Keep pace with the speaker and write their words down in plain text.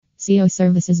SEO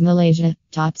Services Malaysia.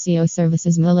 Top SEO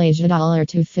Services Malaysia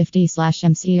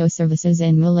 $250/m SEO services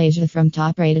in Malaysia from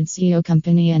top rated SEO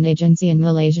company and agency in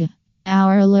Malaysia.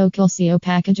 Our local SEO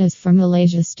packages for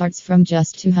Malaysia starts from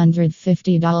just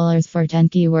 $250 for 10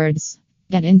 keywords.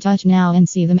 Get in touch now and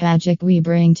see the magic we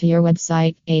bring to your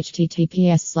website.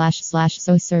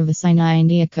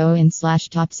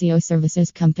 https://soservice90co/top SEO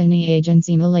services company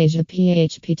agency Malaysia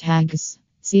PHP tags.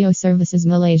 SEO Services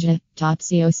Malaysia. Top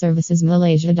SEO Services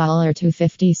Malaysia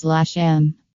 $250/m